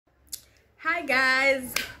Hi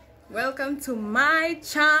guys, welcome to my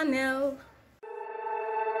channel.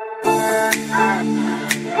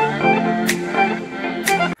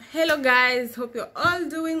 Hello guys, hope you're all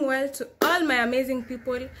doing well. To all my amazing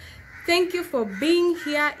people, thank you for being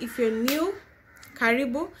here. If you're new,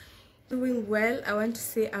 karibu. Doing well, I want to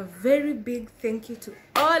say a very big thank you to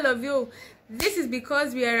all of you. This is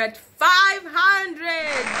because we are at 500.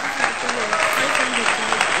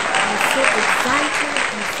 I'm so excited,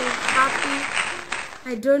 I'm so happy.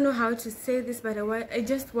 I don't know how to say this, but I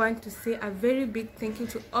just want to say a very big thank you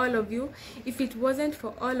to all of you. If it wasn't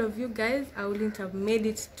for all of you guys, I wouldn't have made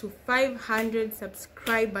it to 500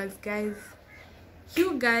 subscribers, guys.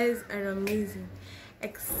 You guys are amazing.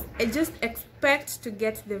 I just expect to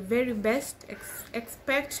get the very best.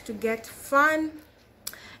 Expect to get fun.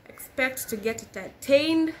 Expect to get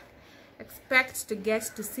entertained. Expect to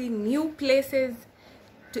get to see new places.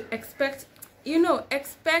 To expect,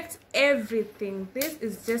 expect everything. This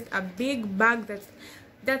is just a big bag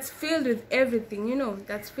that's filled with everything,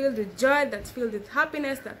 that's filled with joy, that's filled with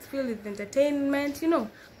happiness, that's filled with entertainment.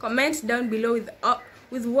 Comment down below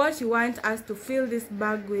with what you want us to fill this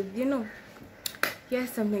bag with.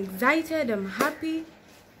 Yes, I'm excited, I'm happy,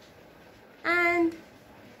 and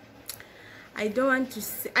I don't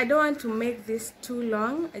want to make this too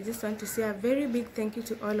long. I just want to say a very big thank you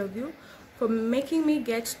to all of you for making me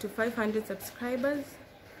get to 500 subscribers.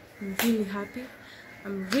 I'm really happy,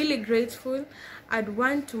 I'm really grateful. I'd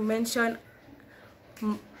want to mention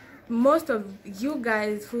most of you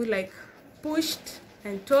guys who pushed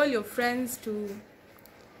and told your friends to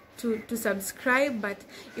subscribe, but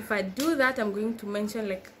if I do that, I'm going to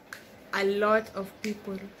mention a lot of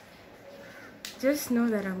people. Just know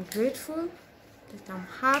that I'm grateful, that I'm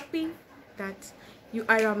happy, that you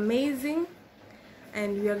are amazing,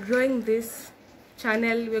 and we are growing this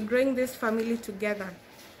channel, we're growing this family together.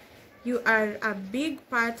 You are a big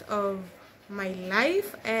part of my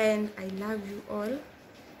life, and I love you all.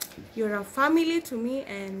 You're a family to me,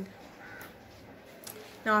 and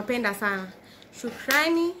nawapenda sana.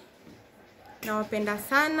 Shukrani, nawapenda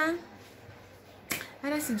sana.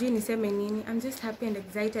 Hata sijui niseme nini. I'm just happy and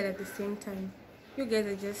excited at the same time. You guys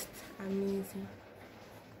are just amazing.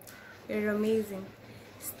 You're amazing.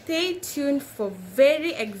 Stay tuned for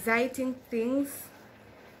very exciting things.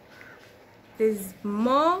 There's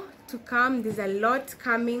more to come. There's a lot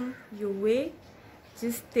coming your way.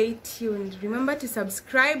 Just stay tuned. Remember to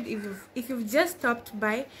subscribe. If you've just stopped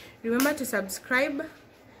by, remember to subscribe.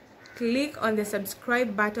 Click on the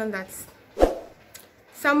subscribe button that's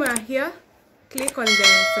somewhere here. Click on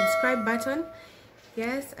the subscribe button.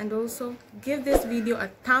 Yes, and also give this video a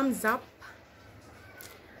thumbs up.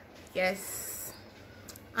 Yes,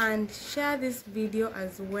 and share this video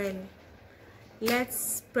as well. Let's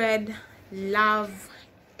spread love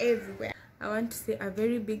everywhere. I want to say a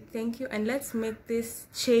very big thank you, and let's make this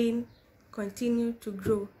chain continue to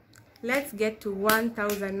grow. Let's get to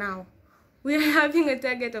 1,000 now. We are having a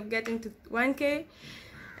target of getting to 1K,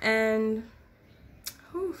 and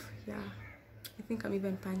yeah, I think I'm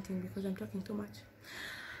even panting because I'm talking too much.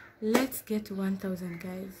 Let's get to 1,000,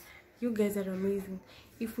 guys. You guys are amazing.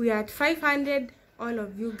 If we are at 500, all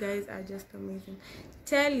of you guys are just amazing.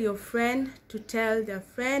 Tell your friend to tell their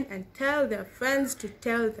friend, and tell their friends to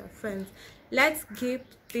tell their friends. Let's keep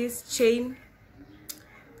this chain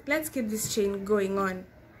going on.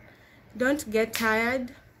 Don't get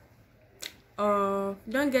tired of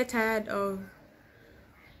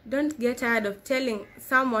telling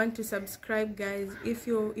someone to subscribe, guys. If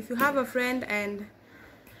you have a friend and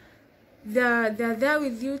they're there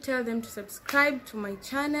with you, tell them to subscribe to my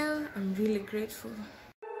channel. I'm really grateful.